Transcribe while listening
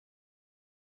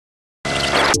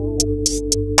Bitch,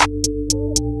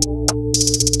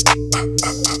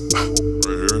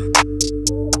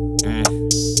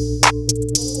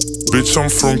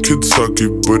 I'm from Kentucky,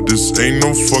 but this ain't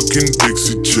no fucking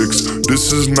Dixie Chicks.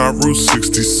 This is not Route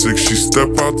 66. She step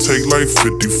out, take like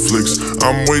 50 flicks.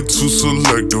 I'm way too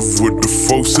selective with the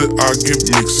folks that I get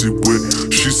mixy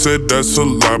with. She said that's a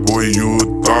lie, boy, you a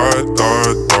thot.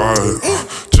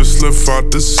 Just left out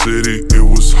the city, it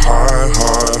was high.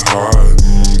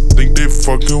 Think they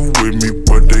fucking with me,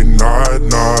 but they not.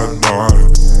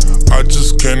 I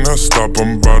just cannot stop,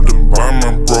 I'm about to buy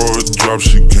my bro a drop.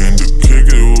 She came to kick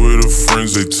it with her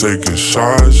friends, they taking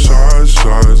shots.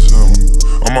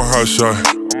 I'm a hot shot,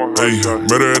 hey,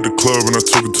 met her at the club and I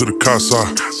took her to the casa.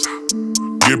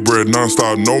 Get bread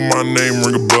non-stop, know my name,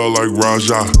 ring a bell like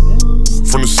Raja.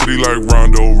 From the city like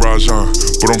Rondo Rajan,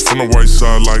 but I'm from the white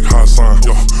side like Hassan.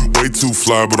 Yo, way too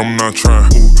fly, but I'm not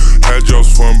trying. Had y'all's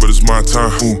fun, but it's my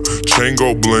time. Chain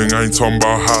go bling, I ain't talking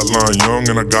about hotline. Young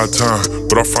and I got time,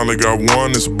 but I finally got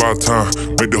one, it's about time.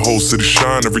 Make the whole city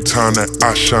shine every time that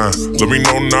I shine. Let me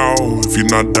know now if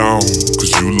you're not down,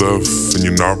 cause you left and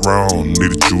you're not round.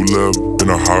 Need a true left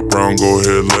in a hot brown, go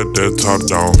ahead, let that top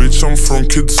down. Bitch, I'm from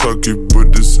Kentucky,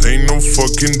 but this ain't no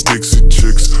fucking Dixie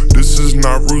Chicks. This is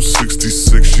not Route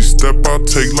 66. She step out,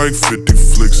 take like 50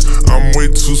 flicks. I'm way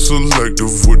too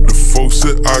selective with the folks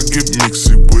that I get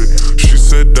mixy with. She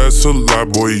said that's a lie,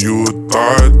 boy, you a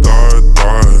thot.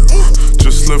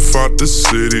 Just left out the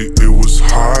city, it was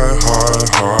high.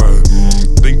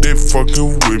 Think they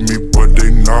fucking with me, but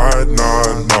they not.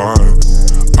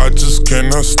 I just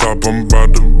cannot stop, I'm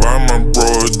about to buy my bro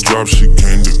a drop. She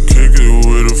came to kick it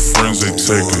with her friends, they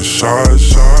taking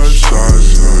shots.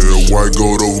 Yeah, white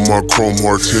gold over my chrome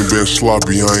heart, 10 been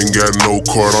sloppy, I ain't got no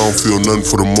card, I don't feel nothing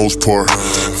for the most part.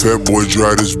 Fat boy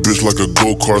drive this bitch like a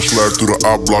go-kart, slide through the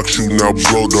op block, shooting out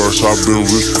blow darts. I've been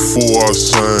rich before I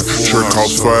signed, Church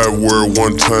House 5 word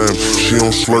one time. She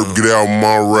don't slurp, get out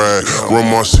my ride. Run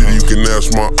my city, you can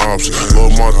ask my ops.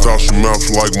 Love my thoughts from mouths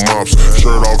like mops.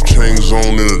 Shirt off, chains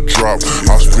on in a drop.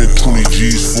 I spent 20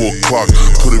 G's for a clock,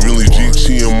 put a really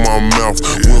GT in my mouth.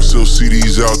 We don't sell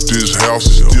CDs out this house,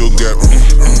 it still got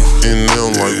in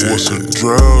them like what's a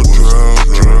drought.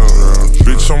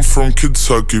 Bitch, I'm from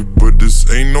Kentucky, but this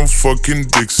ain't no fucking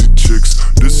Dixie Chicks.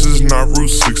 This is not Route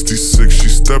 66. She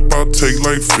step out, take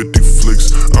like 50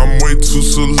 flicks. I'm way too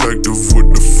selective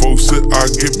with the folks that I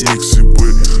get mixy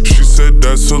with. She said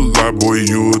that's a lie, boy,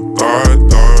 you a thot.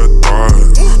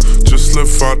 Just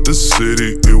left out the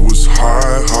city, it was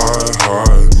high.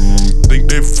 Think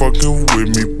they fucking with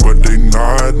me, but they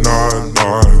not.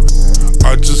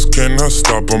 I just cannot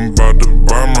stop, I'm about to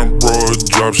buy my bro a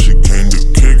drop. She came to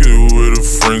kick it with her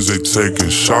friends, they taking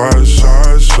shots.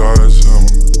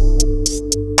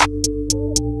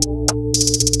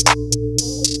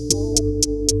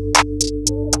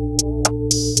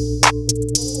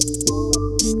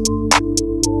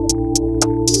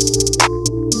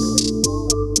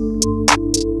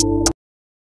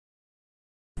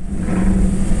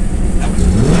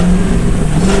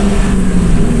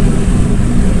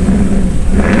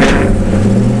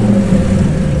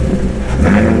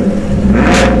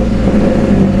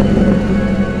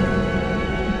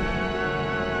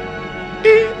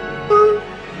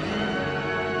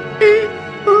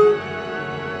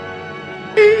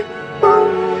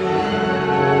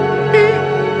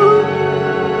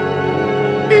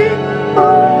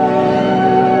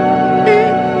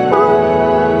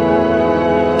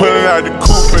 Out the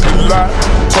coupe at the lot,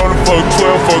 told him fuck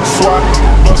 12, fuck SWAT.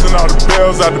 Bustin' all the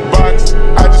bells out the box.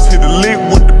 I just hit the lick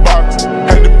with the box.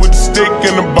 Had to put the stick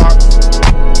in the box.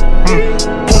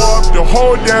 Pour up the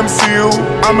whole damn seal.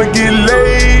 I'ma get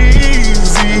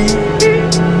lazy.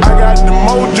 I got the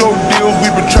mojo deals. We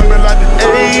been trapping like the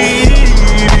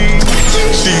 80s.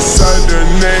 She said the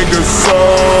nigga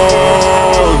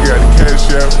soul. Got the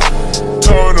cash out.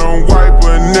 Told him wipe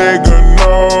a nigga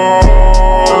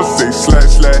no. Say slash.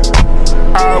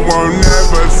 I won't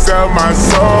never sell my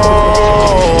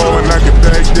soul, and I can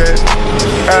back that.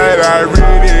 And I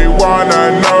really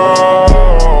wanna know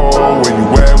where you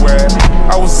at.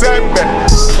 I was at back,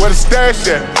 where the stash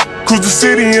at. Cruise the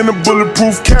city in a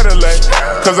bulletproof Cadillac.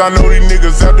 Cause I know these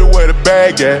niggas out there where the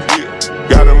bag at.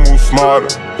 Gotta move smarter,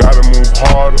 gotta move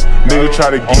harder. Nigga try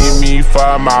to give me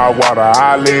 5 mile water.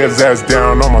 I lay his ass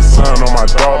down on my son, on my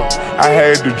daughter. I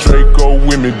had the Draco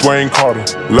with me, Dwayne Carter.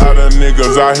 Lot of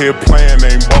niggas out here playing,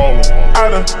 ain't ballin'. I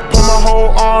done put my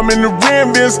whole arm in the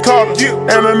rim, Vince Carter.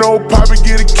 And I know Poppy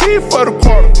get a key for the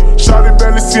quarter. Shawty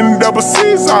barely seen the double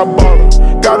C's, I bought her.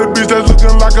 Got a bitch that's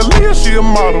looking like a Leah, she a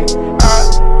model. I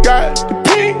got the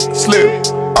pink slip,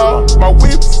 my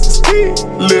whips is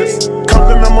keyless.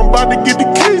 and I'm about to get the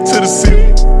key to the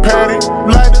city. Patty,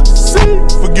 lighter, see.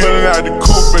 Forgetting out the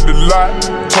coupe at the lot.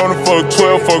 Tony fuck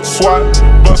 12, fuck SWAT.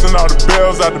 Busting all the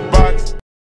bells out the box.